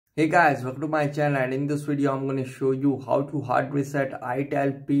Hey guys, welcome to my channel, and in this video I'm going to show you how to hard reset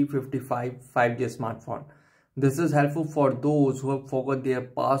itel P55 5G smartphone. This is helpful for those who have forgot their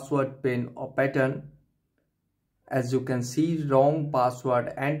password, pin or pattern. As you can see, wrong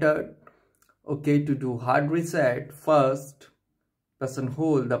password entered. Okay, to do hard reset, first press and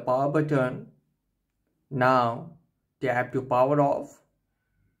hold the power button. Now tap to power off.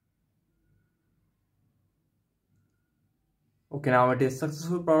 Okay, now it is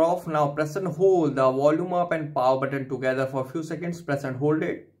successful power off. Now press and hold the volume up and power button together for a few seconds. Press and hold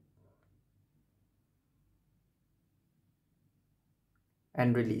it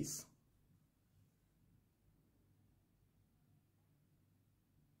and release.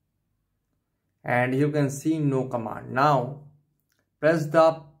 And you can see no command. Now press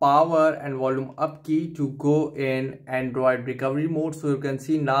the power and volume up key to go in Android recovery mode. So you can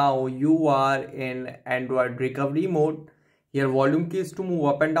see now you are in Android recovery mode. Here volume key is to move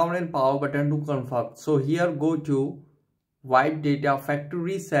up and down and power button to confirm. So here go to wipe data factory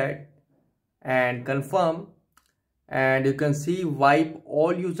reset and confirm, and you can see wipe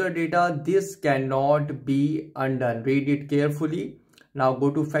all user data. This cannot be undone. Read it carefully. Now go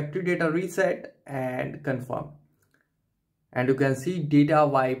to factory data reset and confirm, and you can see data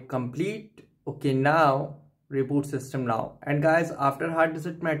wipe complete. Okay, now reboot system now. And guys, after hard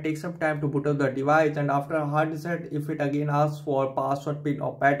reset might take some time to boot up the device, and after hard reset, if it again asks for password, pin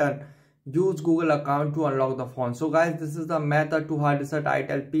or pattern, use Google account to unlock the phone. So guys, this is the method to hard reset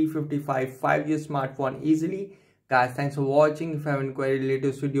itel P55 5G smartphone easily. Guys, thanks for watching. If you have any query related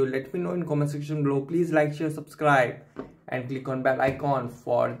to this video, let me know in comment section below. Please like, share, subscribe and click on bell icon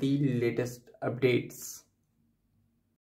for the latest updates.